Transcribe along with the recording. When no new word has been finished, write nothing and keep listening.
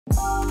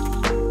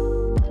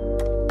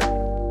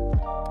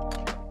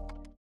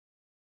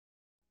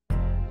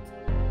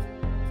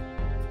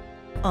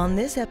On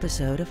this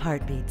episode of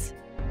Heartbeats,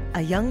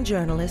 a young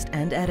journalist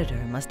and editor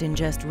must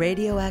ingest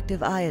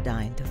radioactive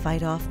iodine to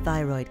fight off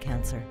thyroid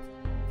cancer.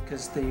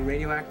 Because the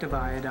radioactive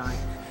iodine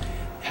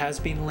has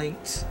been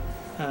linked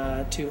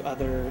to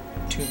other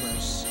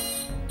tumors.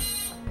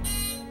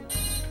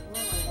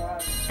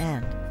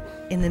 And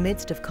in the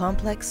midst of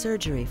complex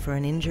surgery for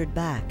an injured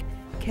back,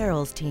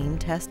 Carol's team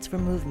tests for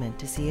movement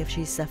to see if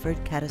she's suffered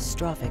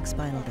catastrophic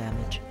spinal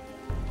damage.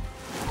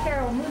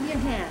 Carol, move your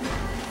hand.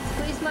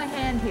 Squeeze my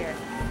hand here.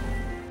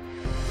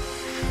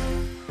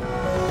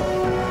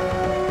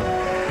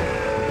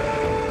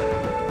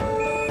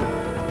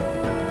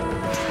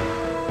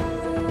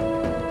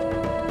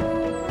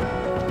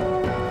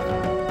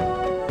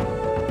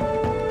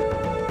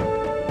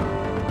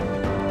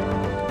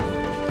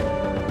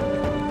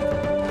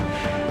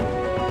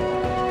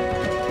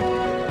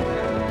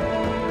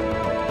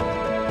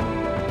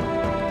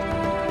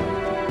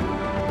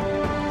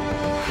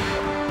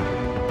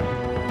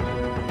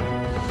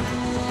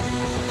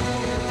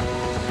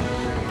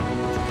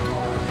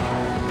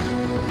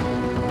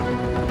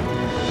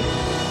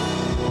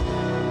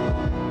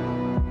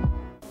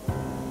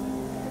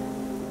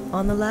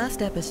 On the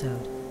last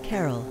episode,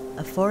 Carol,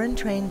 a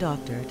foreign-trained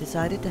doctor,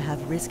 decided to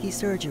have risky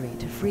surgery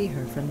to free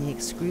her from the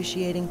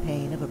excruciating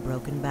pain of a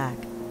broken back.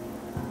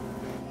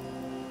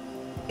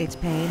 It's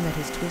pain that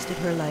has twisted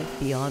her life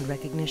beyond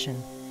recognition,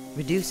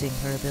 reducing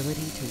her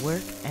ability to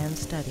work and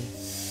study.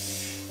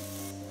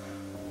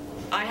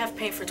 I have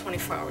pain for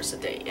 24 hours a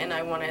day, and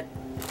I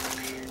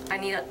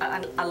need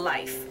a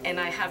life, and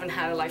I haven't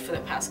had a life for the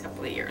past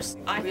couple of years.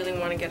 I really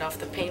want to get off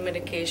the pain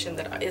medication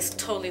that is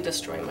totally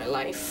destroying my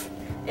life.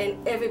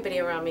 And everybody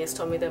around me has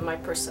told me that my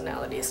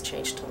personality has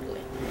changed totally.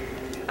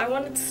 I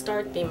wanted to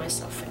start being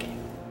myself again.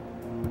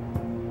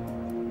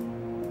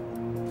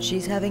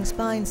 She's having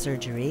spine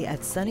surgery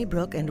at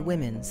Sunnybrook and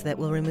Women's that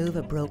will remove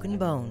a broken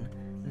bone,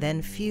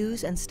 then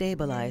fuse and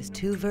stabilize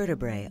 2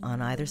 vertebrae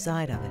on either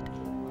side of it.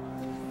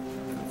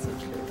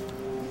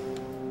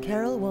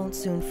 Carol won't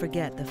soon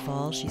forget the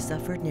fall she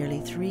suffered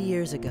nearly 3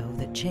 years ago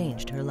that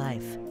changed her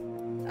life.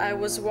 I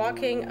was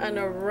walking on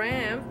a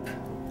ramp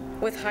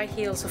with high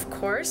heels, of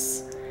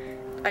course.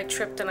 I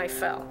tripped and I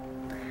fell.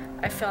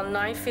 I fell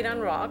 9 feet on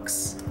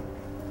rocks,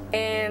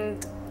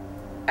 and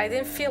I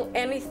didn't feel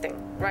anything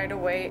right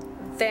away.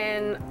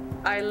 Then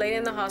I laid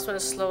in the hospital,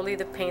 and slowly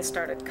the pain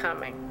started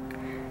coming.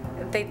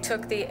 They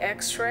took the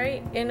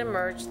x-ray and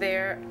emerged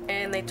there,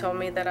 and they told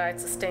me that I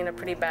had sustained a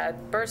pretty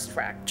bad burst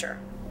fracture.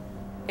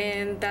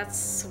 And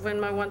that's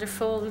when my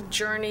wonderful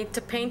journey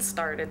to pain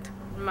started.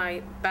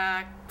 My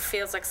back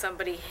feels like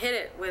somebody hit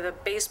it with a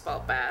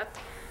baseball bat.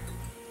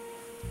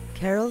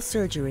 Carol's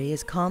surgery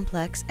is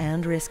complex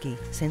and risky,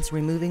 since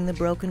removing the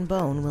broken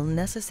bone will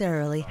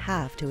necessarily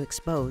have to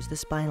expose the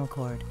spinal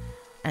cord,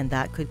 and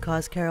that could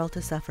cause Carol to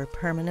suffer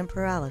permanent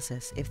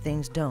paralysis if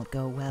things don't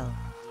go well.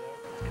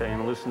 Okay,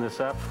 and loosen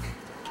this up,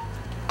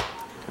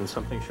 and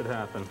something should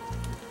happen.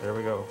 There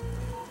we go.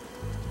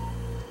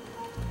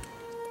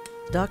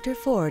 Dr.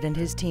 Ford and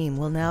his team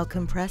will now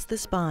compress the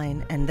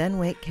spine and then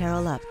wake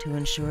Carol up to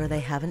ensure they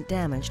haven't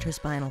damaged her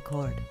spinal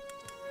cord.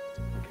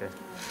 Okay,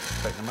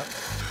 tighten them up.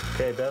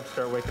 Okay, Bev,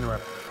 start waking her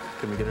up.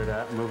 Can we get her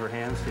to move her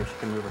hands? See if she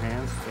can move her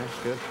hands. Okay,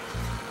 good.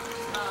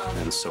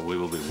 And so we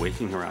will be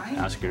waking her up,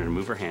 asking her to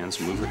move her hands,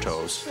 move her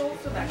toes. Your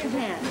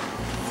hand.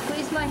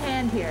 Squeeze my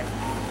hand here.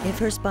 If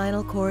her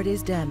spinal cord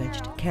is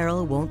damaged,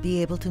 Carol won't be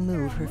able to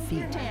move her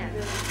feet.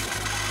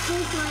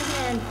 Squeeze my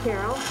hand,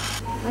 Carol.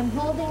 I'm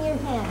holding your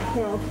hand,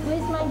 Carol.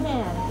 Squeeze my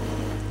hand.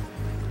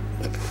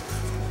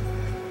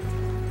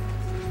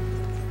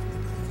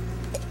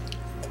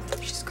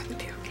 She's going to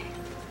be okay.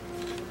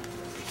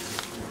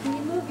 Can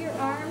you move your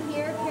arm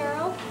here,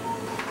 Carol?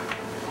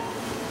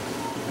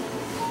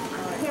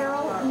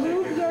 Carol,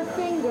 move your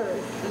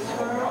fingers.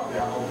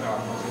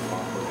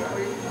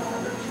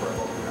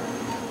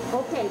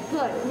 Okay,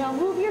 good. Now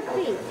move your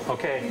feet.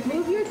 Okay.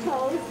 Move your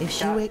toes. If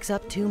she wakes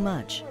up too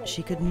much,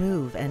 she could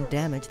move and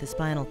damage the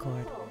spinal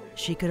cord.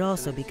 She could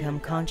also become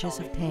conscious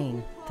of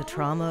pain, the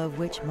trauma of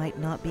which might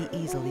not be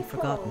easily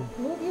forgotten.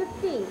 Move your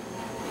feet.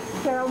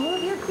 Carol,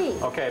 move your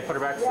feet. Okay, put her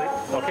back to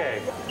sleep.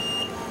 Okay.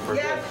 We're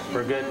good.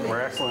 We're good.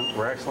 We're excellent.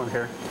 We're excellent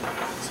here.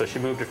 So she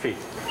moved her feet.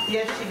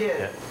 Yes, she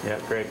did. Yeah,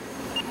 great.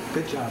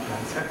 Good job,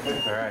 guys.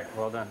 All right,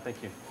 well done.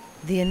 Thank you.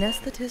 The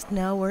anesthetist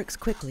now works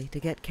quickly to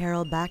get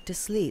Carol back to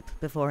sleep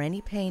before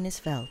any pain is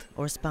felt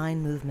or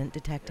spine movement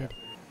detected.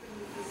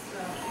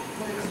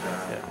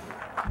 Yeah.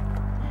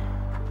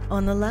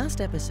 On the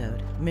last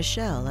episode,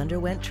 Michelle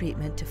underwent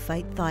treatment to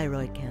fight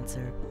thyroid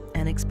cancer,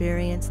 an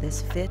experience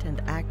this fit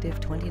and active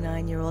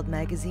 29-year-old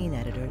magazine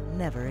editor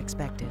never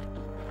expected.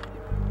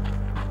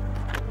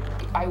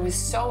 I was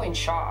so in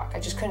shock. I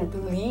just couldn't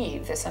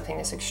believe that something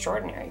this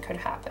extraordinary could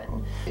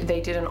happen. They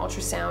did an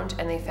ultrasound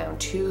and they found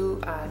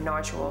 2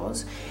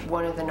 nodules.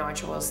 One of the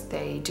nodules,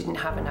 they didn't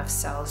have enough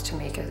cells to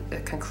make a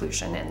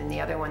conclusion, and then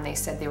the other one, they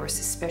said they were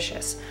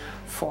suspicious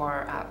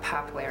for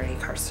papillary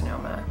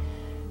carcinoma.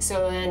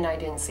 So then I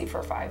didn't sleep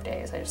for 5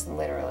 days. I just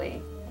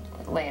literally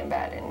lay in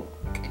bed, and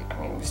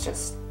I mean, it was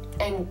just,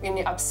 and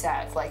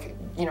upset, like,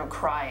 you know,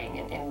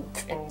 crying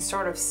and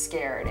sort of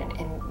scared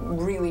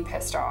and really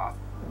pissed off.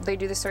 They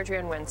do the surgery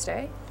on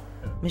Wednesday.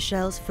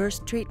 Michelle's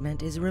first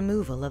treatment is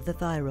removal of the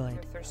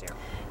thyroid.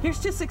 Here's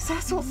to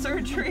successful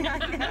surgery.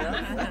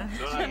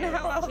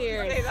 How else to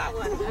say that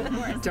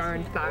one?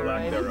 Darn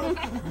thyroid.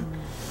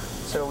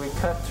 So we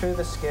cut through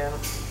the skin.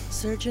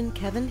 Surgeon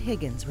Kevin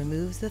Higgins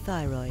removes the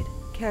thyroid,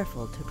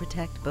 careful to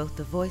protect both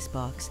the voice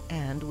box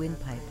and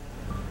windpipe.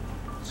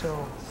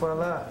 So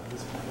voila.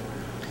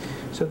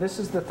 So this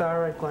is the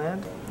thyroid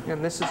gland,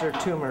 and this is her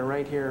tumor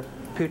right here,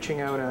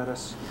 pooching out at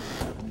us.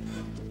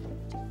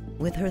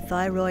 With her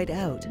thyroid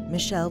out,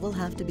 Michelle will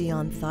have to be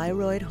on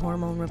thyroid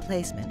hormone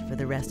replacement for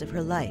the rest of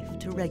her life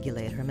to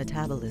regulate her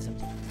metabolism.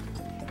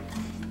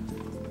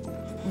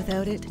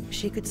 Without it,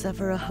 she could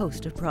suffer a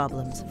host of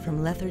problems,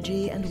 from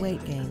lethargy and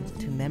weight gain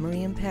to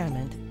memory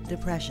impairment,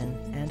 depression,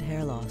 and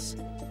hair loss.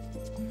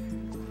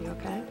 You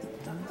okay?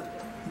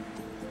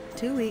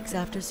 2 weeks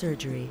after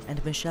surgery,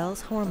 and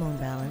Michelle's hormone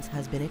balance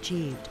has been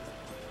achieved.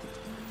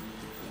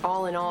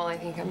 All in all, I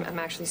think I'm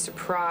actually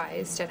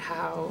surprised at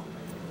how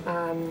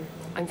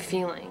I'm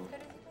feeling.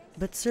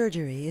 But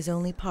surgery is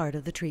only part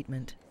of the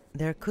treatment.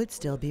 There could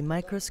still be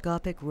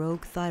microscopic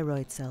rogue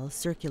thyroid cells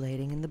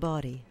circulating in the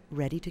body,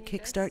 ready to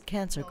kickstart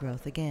cancer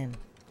growth again.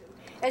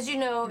 As you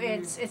know,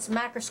 it's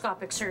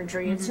macroscopic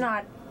surgery. It's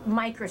not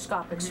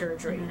microscopic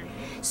surgery.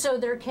 So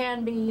there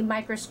can be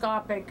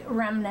microscopic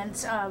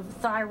remnants of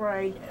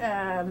thyroid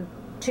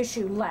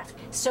tissue left.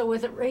 So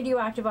with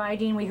radioactive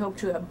iodine, we hope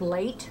to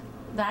ablate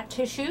that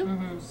tissue.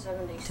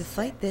 To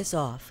fight this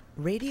off,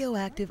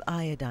 radioactive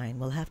iodine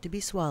will have to be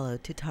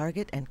swallowed to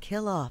target and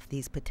kill off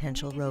these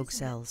potential rogue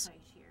cells.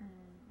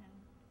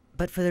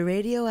 But for the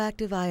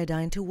radioactive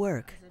iodine to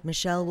work,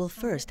 Michelle will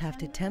first have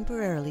to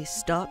temporarily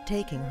stop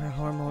taking her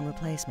hormone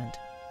replacement.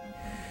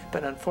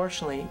 But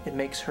unfortunately, it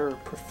makes her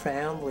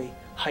profoundly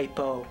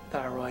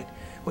hypothyroid,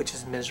 which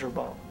is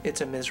miserable.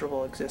 It's a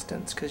miserable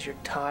existence because you're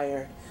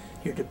tired,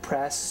 you're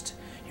depressed,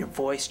 your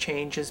voice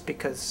changes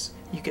because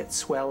you get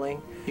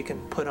swelling, you can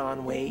put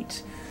on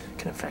weight, it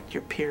can affect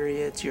your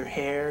periods, your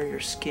hair, your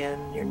skin,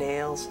 your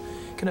nails,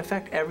 it can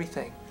affect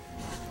everything.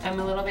 I'm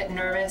a little bit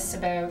nervous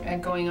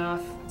about going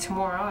off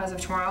tomorrow. As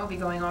of tomorrow, I'll be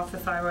going off the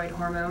thyroid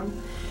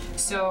hormone.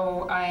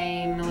 So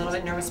I'm a little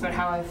bit nervous about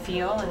how I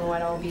feel and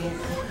what will be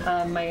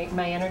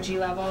my energy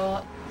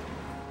level.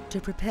 To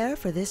prepare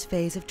for this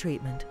phase of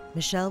treatment,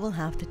 Michelle will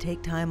have to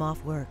take time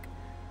off work.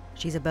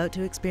 She's about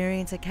to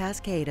experience a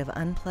cascade of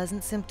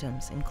unpleasant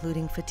symptoms,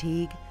 including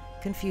fatigue,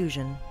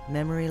 confusion,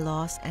 memory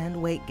loss,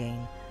 and weight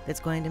gain, that's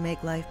going to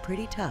make life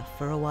pretty tough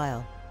for a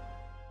while.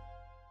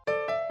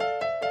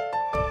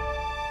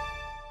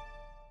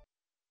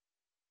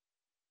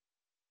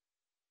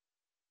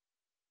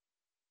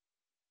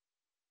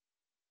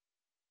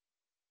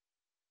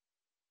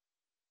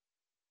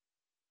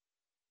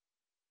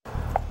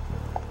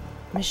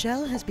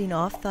 Michelle has been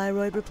off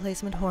thyroid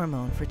replacement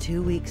hormone for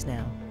 2 weeks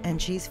now, and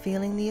she's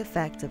feeling the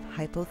effects of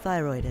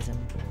hypothyroidism.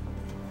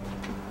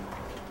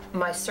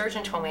 My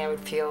surgeon told me I would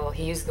feel,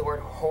 he used the word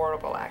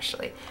horrible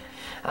actually.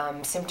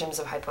 Symptoms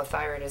of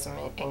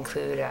hypothyroidism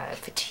include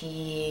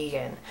fatigue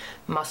and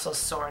muscle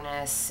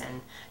soreness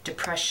and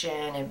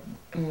depression and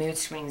mood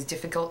swings,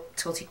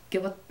 difficulty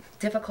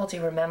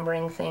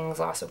remembering things,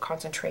 loss of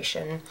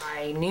concentration.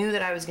 I knew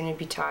that I was going to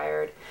be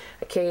tired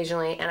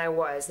occasionally, and I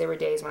was. There were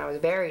days when I was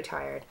very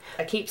tired.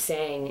 I keep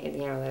saying,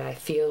 you know, that I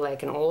feel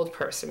like an old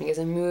person because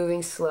I'm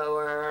moving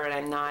slower and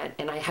I'm not,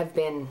 and I have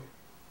been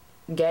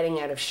getting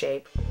out of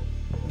shape.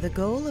 The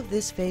goal of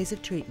this phase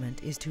of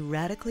treatment is to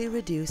radically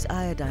reduce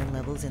iodine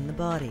levels in the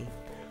body.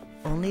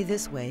 Only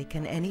this way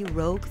can any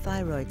rogue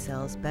thyroid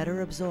cells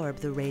better absorb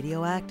the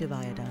radioactive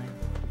iodine.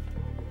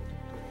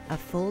 A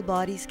full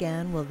body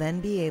scan will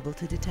then be able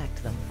to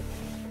detect them.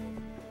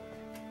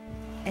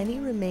 Any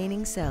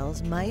remaining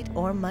cells might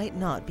or might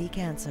not be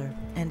cancer,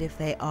 and if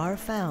they are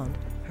found,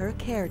 her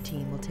care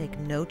team will take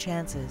no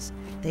chances.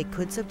 They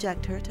could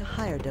subject her to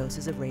higher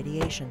doses of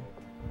radiation.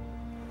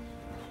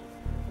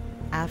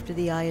 After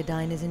the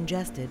iodine is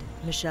ingested,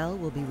 Michelle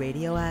will be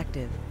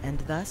radioactive and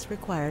thus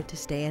required to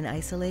stay in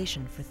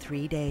isolation for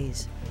 3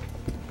 days.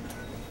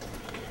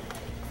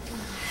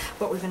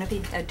 What we're going to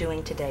be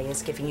doing today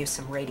is giving you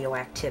some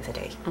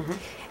radioactivity.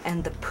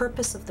 And the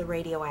purpose of the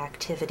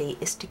radioactivity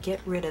is to get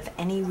rid of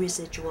any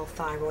residual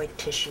thyroid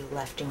tissue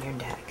left in your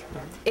neck.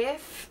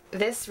 If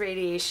this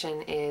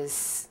radiation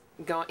is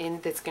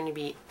that's going to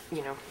be,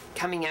 you know,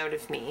 coming out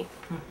of me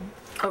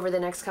over the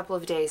next couple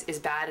of days is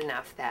bad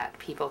enough that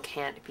people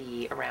can't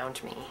be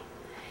around me,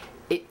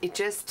 it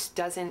just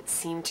doesn't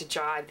seem to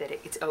jive that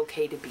it's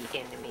okay to be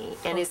in me.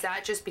 And is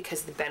that just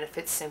because the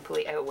benefits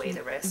simply outweigh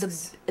the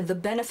risks? The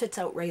benefits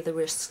outweigh the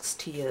risks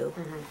to you,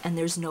 and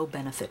there's no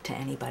benefit to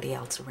anybody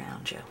else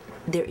around you.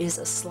 There is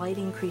a slight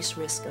increased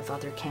risk of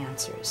other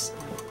cancers.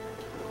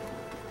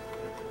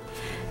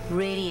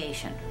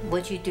 Radiation,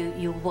 what you do,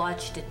 you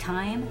watch the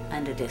time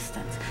and the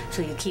distance.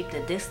 So you keep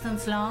the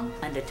distance long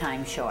and the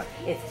time short.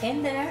 It's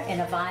in there in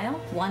a vial,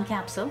 1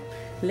 capsule.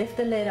 Lift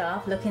the lid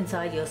off, look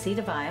inside, you'll see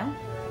the vial.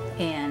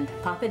 and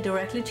pop it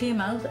directly to your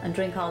mouth and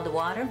drink all the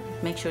water.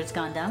 Make sure it's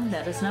gone down,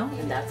 let us know,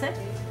 and that's it.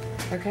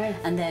 Okay.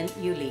 And then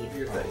you leave.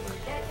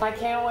 I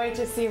can't wait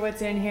to see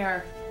what's in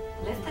here.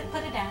 Lift it,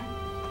 put it down.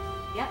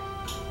 Yep,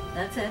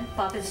 that's it.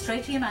 Pop it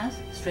straight to your mouth,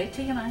 straight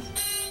to your mouth.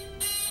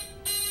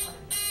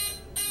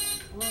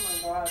 Oh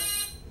my God.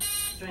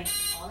 Drink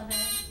all of it.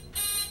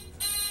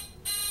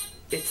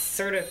 It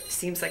sort of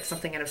seems like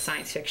something out of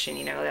science fiction,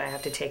 you know, that I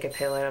have to take a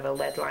pill out of a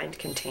lead-lined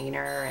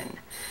container and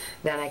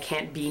then I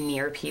can't be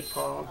near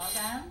people. All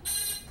down.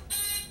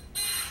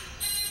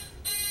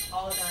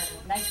 All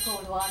down. Nice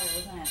cold water,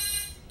 isn't it?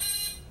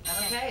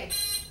 Okay.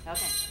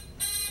 Okay.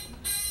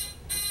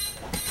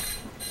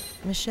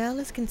 Michelle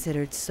is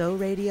considered so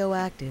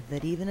radioactive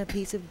that even a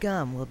piece of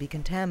gum will be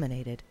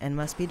contaminated and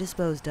must be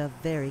disposed of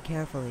very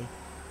carefully.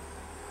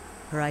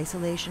 Her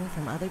isolation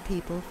from other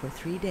people for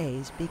 3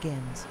 days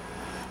begins.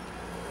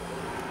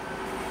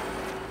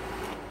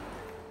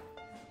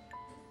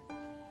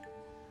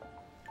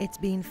 It's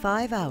been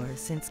 5 hours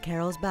since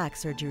Carol's back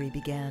surgery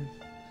began.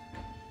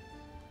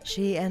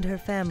 She and her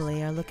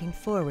family are looking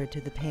forward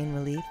to the pain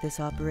relief this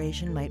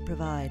operation might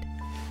provide.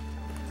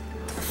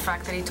 The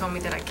fact that he told me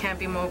that I can't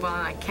be mobile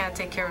and I can't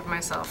take care of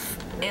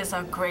myself is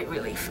a great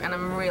relief, and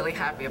I'm really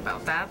happy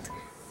about that.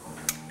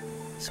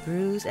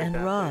 Screws and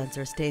rods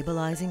are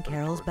stabilizing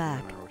Carol's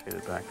back. Rotate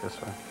it back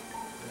this way.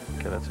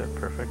 Okay, that's it.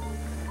 Perfect.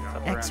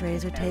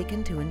 X-rays are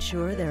taken to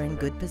ensure they're in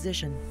good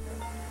position.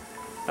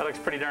 That looks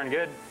pretty darn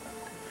good.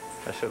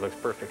 That shit looks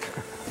perfect.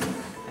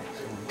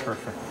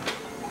 Perfect.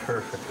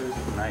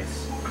 Perfect.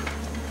 Nice.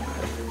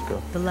 Let's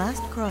go. The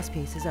last cross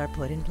pieces are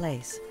put in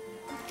place.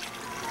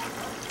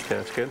 Okay,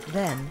 that's good.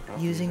 Then,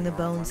 using the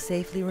bones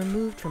safely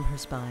removed from her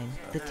spine,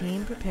 the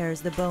team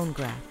prepares the bone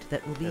graft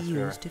that will be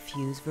used to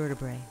fuse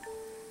vertebrae.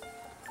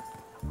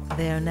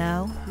 They are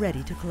now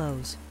ready to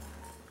close.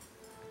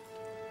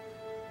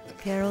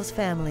 Carol's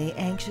family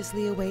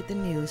anxiously await the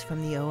news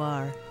from the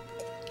OR.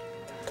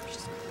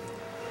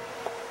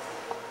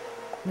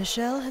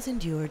 Michelle has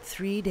endured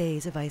 3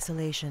 days of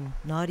isolation,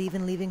 not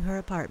even leaving her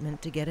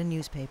apartment to get a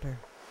newspaper.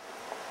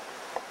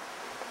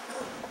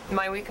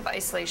 My week of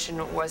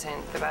isolation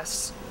wasn't the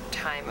best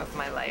time of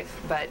my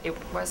life, but it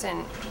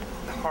wasn't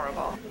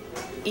horrible.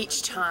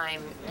 Each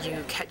time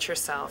you catch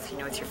yourself, you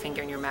know, with your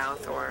finger in your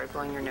mouth or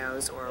blowing your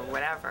nose or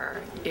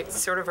whatever, it's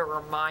sort of a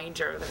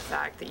reminder of the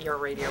fact that you're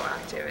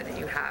radioactive and that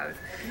you have,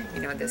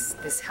 you know,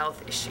 this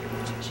health issue.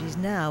 She's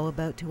now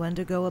about to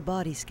undergo a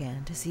body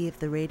scan to see if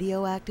the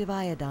radioactive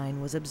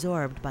iodine was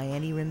absorbed by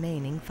any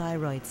remaining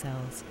thyroid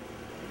cells.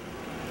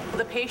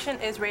 The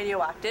patient is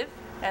radioactive,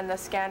 and the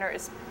scanner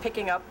is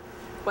picking up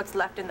what's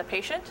left in the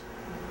patient,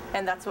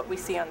 and that's what we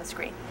see on the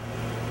screen.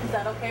 Is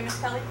that okay, Ms.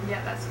 Kelly?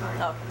 Yeah, that's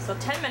fine. Okay, so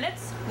 10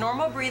 minutes,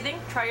 normal breathing,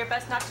 try your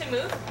best not to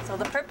move. So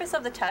the purpose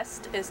of the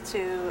test is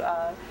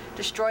to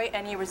destroy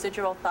any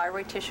residual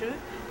thyroid tissue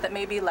that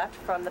may be left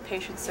from the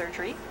patient's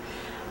surgery.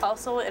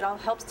 Also, it all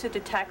helps to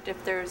detect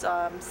if there's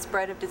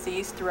spread of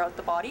disease throughout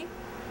the body.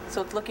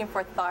 So it's looking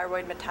for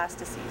thyroid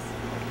metastases.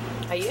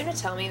 Are you going to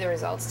tell me the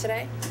results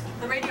today?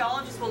 The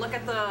radiologist will look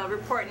at the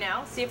report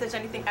now, see if there's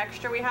anything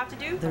extra we have to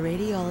do. The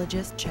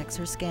radiologist checks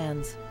her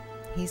scans.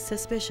 He's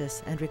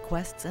suspicious and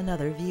requests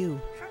another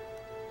view. Sure.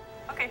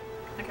 Okay,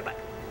 bye.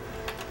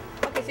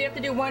 Okay, so you have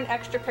to do one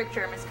extra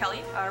picture, Miss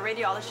Kelly.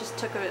 Radiologist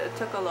took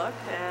a look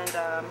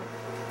and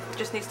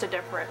just needs to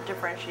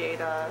differentiate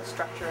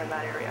structure in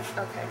that area.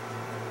 Okay.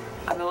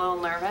 I'm a little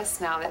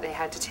nervous now that they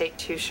had to take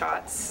 2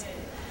 shots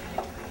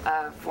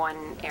of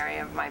one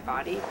area of my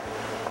body.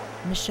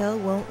 Michelle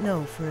won't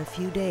know for a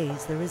few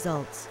days the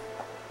results.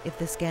 If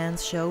the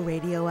scans show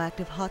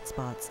radioactive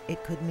hotspots,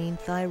 it could mean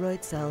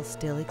thyroid cells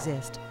still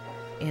exist.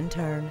 In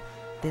turn,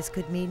 this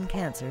could mean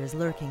cancer is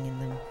lurking in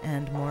them,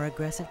 and more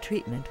aggressive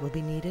treatment will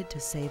be needed to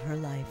save her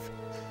life.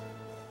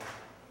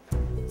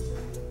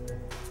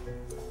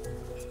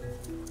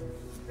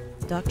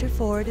 Dr.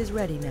 Ford is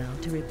ready now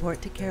to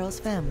report to Carol's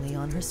family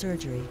on her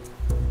surgery.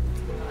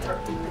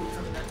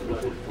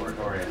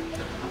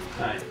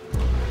 Hi.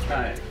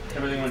 Hi.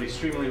 Everything went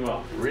extremely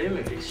well.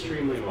 Really?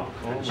 Extremely well.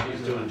 Oh, and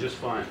she's doing just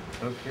fine.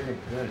 Okay,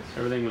 good.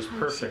 Everything was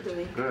perfect.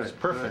 Good. It's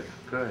perfect.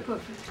 Good.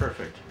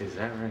 Perfect. Is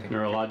that right?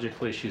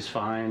 Neurologically, she's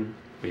fine.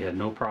 We had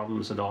no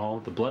problems at all.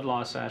 The blood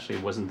loss actually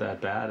wasn't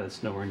that bad.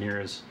 It's nowhere near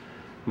as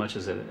much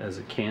as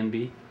it can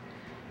be.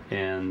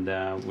 And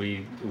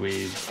we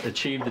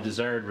achieved the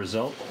desired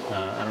result.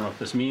 I don't know if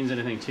this means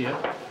anything to you,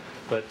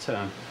 but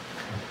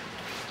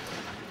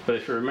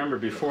if you remember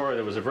before,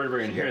 there was a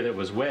vertebrae in here that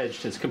was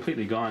wedged. It's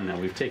completely gone now.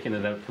 We've taken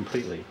it out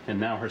completely, and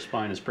now her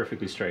spine is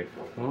perfectly straight.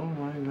 Oh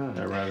my God.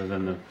 Rather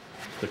than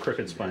the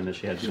crooked spine that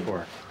she had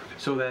before.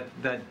 So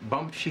that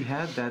bump she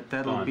had,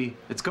 that'll Gone. be,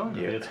 it's gone?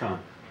 Yeah, it's gone.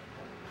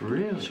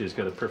 Really? She's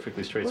got a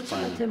perfectly straight What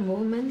spine. about the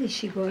movement? Is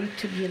she going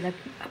to be like,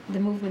 the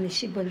movement, is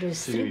she going to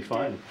She's going to be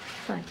fine.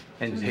 Fine.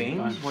 And pain?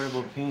 What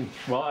about pain?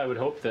 Well, I would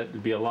hope that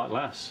it'd be a lot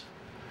less.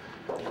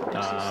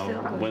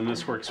 When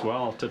this works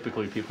well,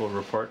 typically people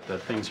report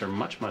that things are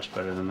much, much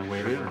better than the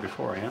way they were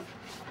before, yeah?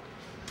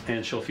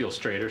 And she'll feel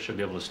straighter, she'll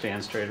be able to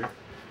stand straighter,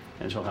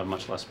 and she'll have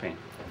much less pain.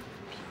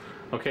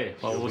 Okay,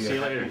 well, we'll see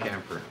you later.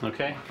 Camper.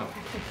 Okay?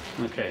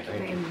 Okay.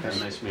 Have a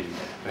nice meeting.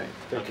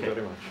 Thank you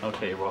very much.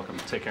 Okay, you're welcome.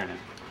 Take care now.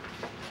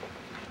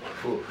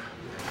 Ooh.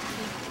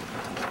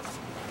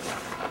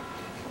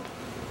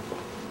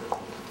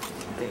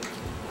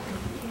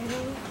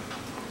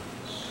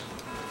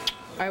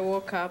 I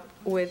woke up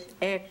with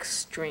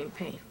extreme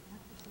pain,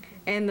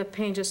 and the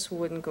pain just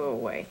wouldn't go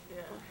away.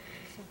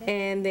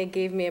 And they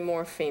gave me a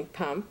morphine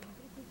pump,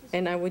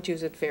 and I would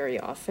use it very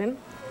often.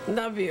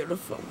 Not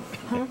beautiful.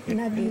 Huh?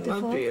 Not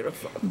beautiful? Not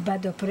beautiful.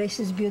 But the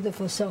operation is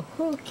beautiful, so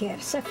who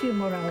cares? A few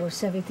more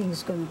hours, everything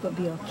is going to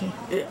be okay.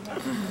 Yeah.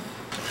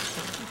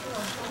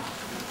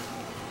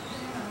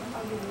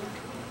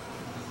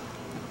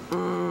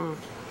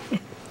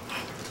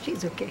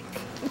 She's okay.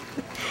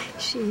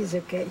 She's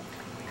okay.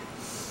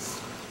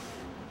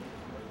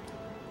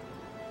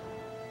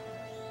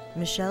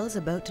 Michelle is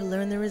about to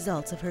learn the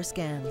results of her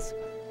scans.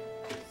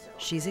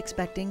 She's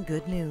expecting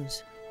good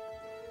news.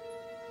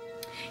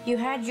 You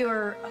had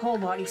your whole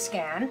body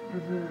scan.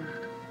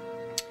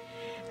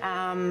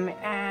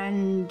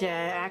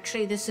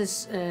 Actually this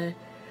has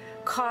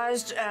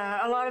caused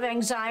a lot of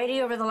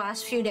anxiety over the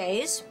last few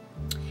days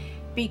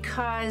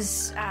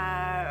because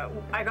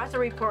I got the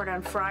report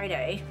on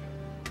Friday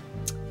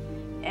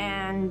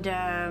and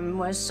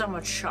was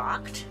somewhat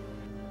shocked.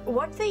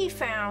 What they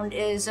found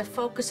is a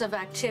focus of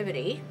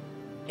activity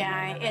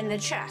in the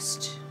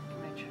chest,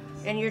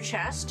 in your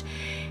chest.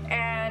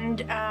 And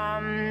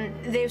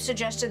they've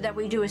suggested that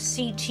we do a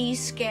CT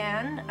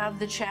scan of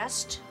the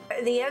chest.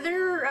 The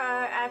other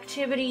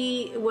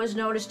activity was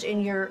noticed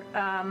in your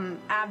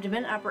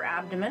abdomen, upper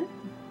abdomen.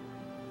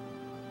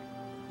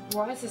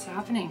 Why is this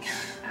happening?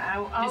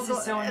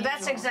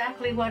 That's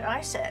exactly what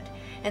I said,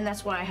 and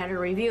that's why I had to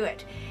review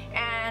it.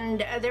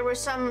 And there was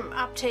some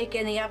uptake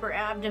in the upper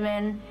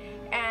abdomen,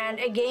 and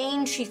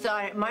again, she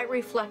thought it might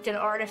reflect an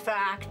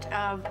artifact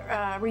of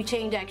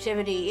retained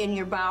activity in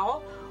your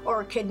bowel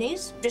or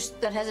kidneys,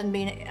 just that hasn't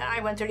been,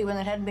 I-131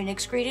 that hadn't been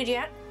excreted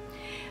yet.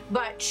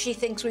 But she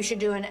thinks we should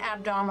do an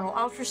abdominal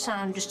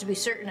ultrasound just to be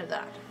certain of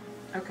that.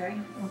 Okay.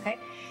 Okay.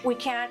 We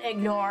can't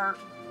ignore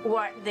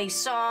what they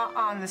saw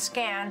on the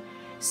scan,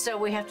 so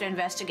we have to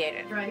investigate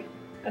it. Right.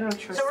 I don't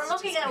trust. So we're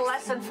looking at a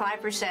less than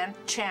 5%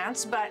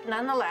 chance, but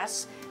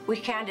nonetheless, we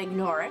can't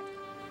ignore it.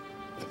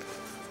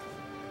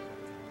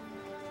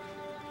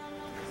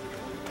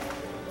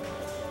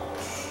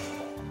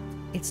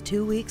 It's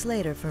 2 weeks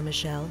later for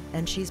Michelle,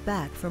 and she's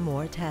back for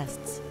more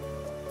tests.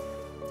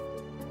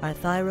 Are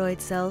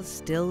thyroid cells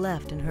still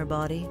left in her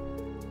body?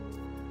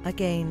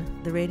 Again,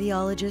 the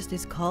radiologist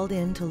is called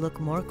in to look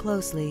more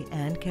closely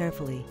and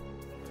carefully.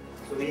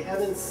 So we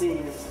haven't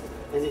seen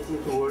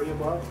anything to worry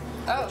about.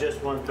 Oh. I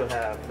just want to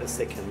have a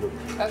second look.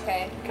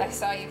 Okay. I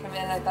saw you come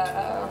in and I thought,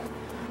 uh-oh.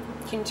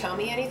 Can you tell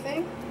me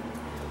anything?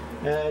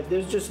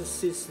 There's just a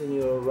cyst in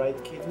your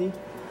right kidney,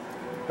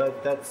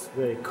 but that's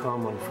very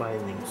common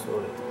finding,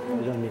 so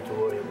you don't need to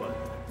worry about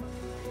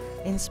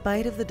it. In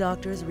spite of the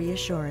doctor's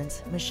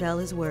reassurance, Michelle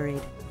is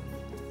worried.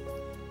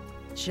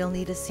 She'll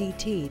need a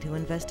CT to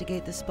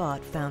investigate the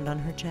spot found on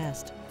her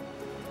chest.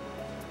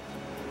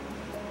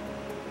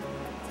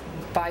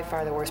 By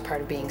far the worst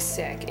part of being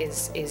sick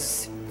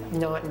is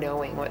not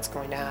knowing what's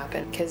going to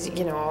happen, because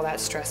you know all that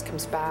stress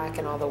comes back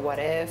and all the what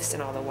ifs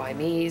and all the why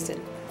me's.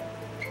 And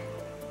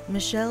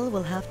Michelle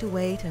will have to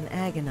wait an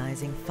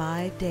agonizing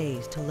 5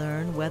 days to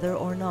learn whether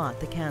or not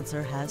the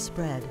cancer has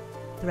spread,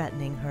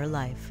 threatening her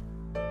life.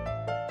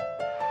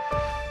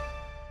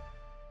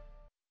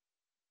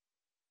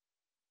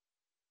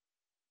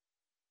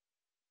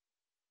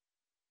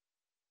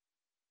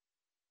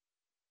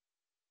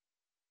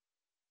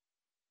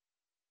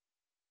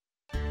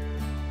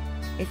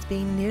 It's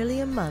been nearly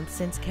a month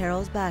since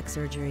Carol's back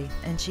surgery,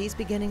 and she's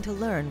beginning to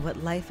learn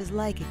what life is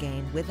like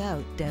again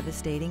without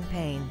devastating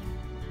pain.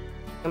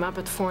 I'm up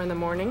at 4 in the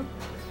morning,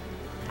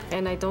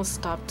 and I don't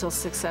stop till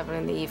 6, 7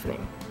 in the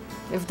evening,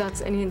 if that's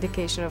any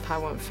indication of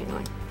how I'm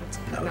feeling.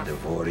 Now the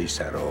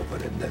worries are over,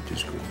 and that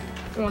is good.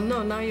 Well,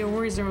 no, now your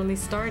worries are only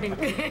starting.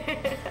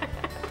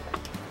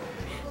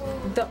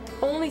 The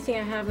only thing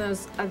I have now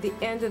is, at the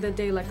end of the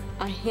day, like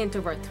a hint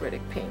of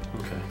arthritic pain.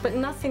 Okay. But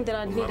nothing that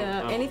I'd need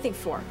anything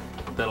for.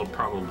 That'll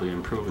probably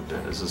improve a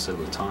bit, as I said,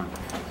 with time.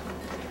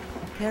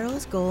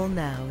 Carol's goal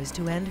now is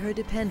to end her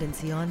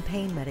dependency on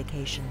pain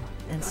medication,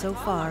 and so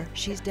far,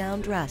 she's down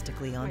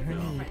drastically on her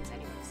need.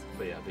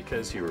 But yeah,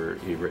 because you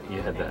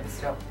had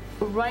that.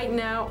 Right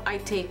now, I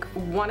take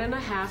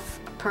 1.5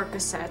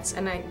 Percocets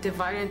and I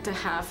divide it into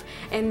half,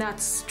 and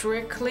that's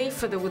strictly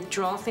for the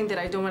withdrawal thing that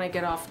I don't want to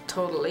get off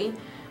totally,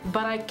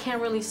 but I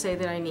can't really say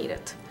that I need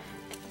it.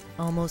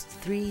 Almost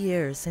 3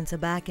 years since a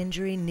back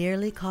injury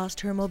nearly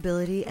cost her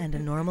mobility and a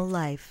normal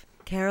life,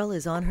 Carol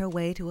is on her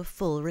way to a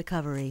full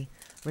recovery,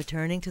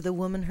 returning to the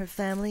woman her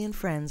family and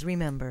friends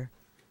remember.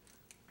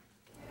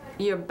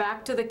 You're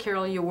back to the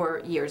Carol you were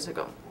years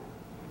ago.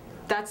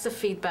 That's the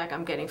feedback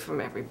I'm getting from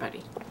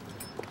everybody.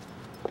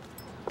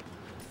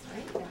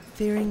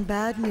 Fearing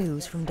bad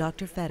news from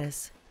Dr.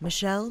 Fettis,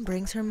 Michelle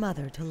brings her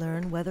mother to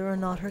learn whether or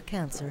not her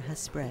cancer has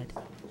spread.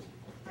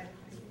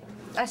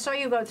 I saw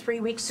you about 3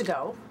 weeks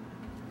ago.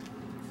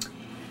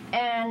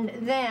 And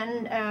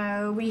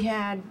then we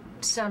had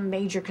some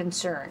major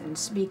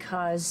concerns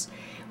because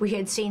we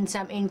had seen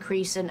some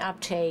increase in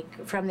uptake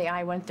from the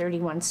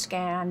I-131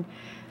 scan,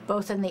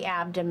 both in the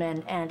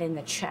abdomen and in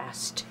the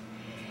chest.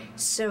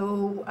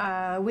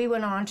 So we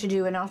went on to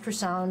do an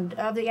ultrasound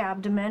of the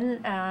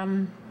abdomen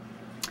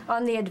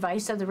on the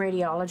advice of the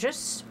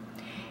radiologists.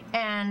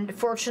 And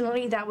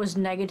fortunately, that was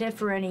negative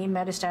for any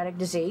metastatic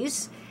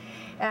disease.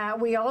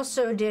 We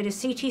also did a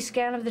CT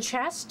scan of the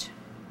chest.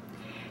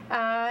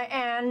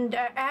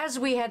 As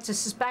we had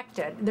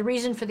suspected, the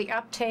reason for the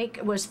uptake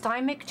was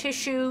thymic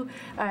tissue,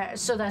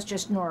 so that's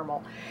just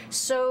normal.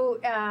 So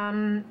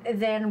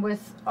then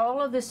with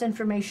all of this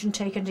information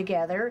taken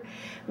together,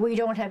 we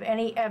don't have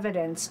any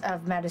evidence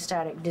of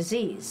metastatic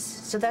disease.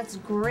 So that's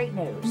great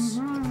news.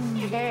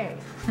 Mm-hmm. Okay.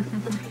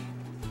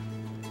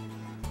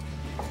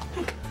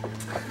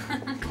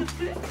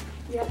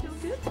 Yeah,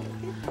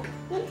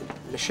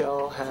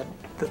 Michelle had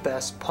the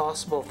best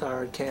possible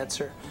thyroid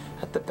cancer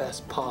at the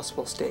best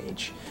possible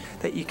stage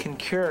that you can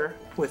cure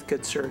with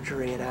good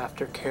surgery and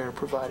aftercare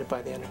provided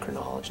by the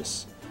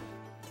endocrinologists.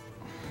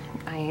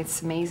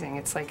 It's amazing.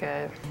 It's like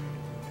a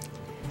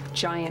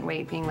giant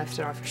weight being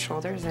lifted off your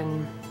shoulders,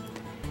 and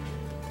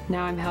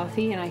now I'm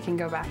healthy and I can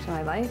go back to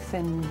my life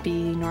and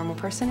be a normal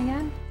person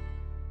again.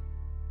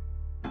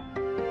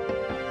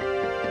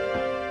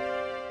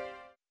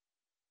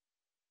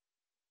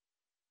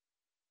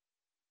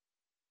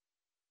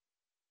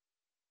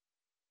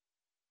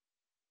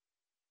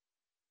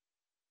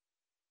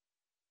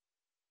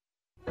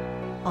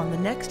 On the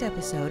next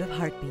episode of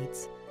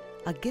Heartbeats,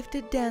 a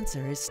gifted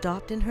dancer is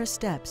stopped in her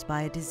steps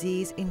by a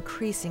disease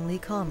increasingly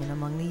common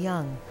among the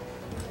young.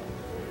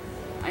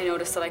 I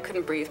noticed that I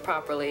couldn't breathe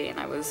properly, and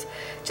I was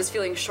just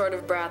feeling short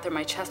of breath, or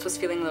my chest was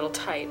feeling a little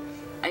tight.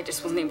 I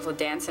just wasn't able to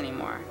dance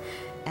anymore.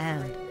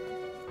 And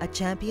a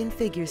champion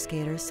figure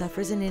skater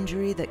suffers an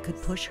injury that could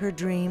push her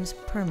dreams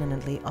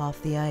permanently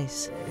off the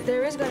ice.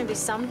 There is going to be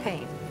some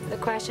pain. The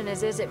question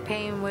is it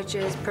pain which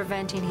is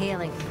preventing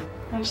healing?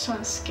 I just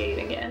want to skate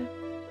again.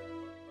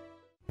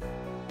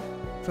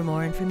 For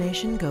more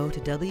information, go to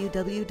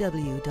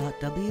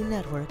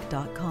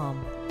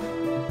www.wnetwork.com.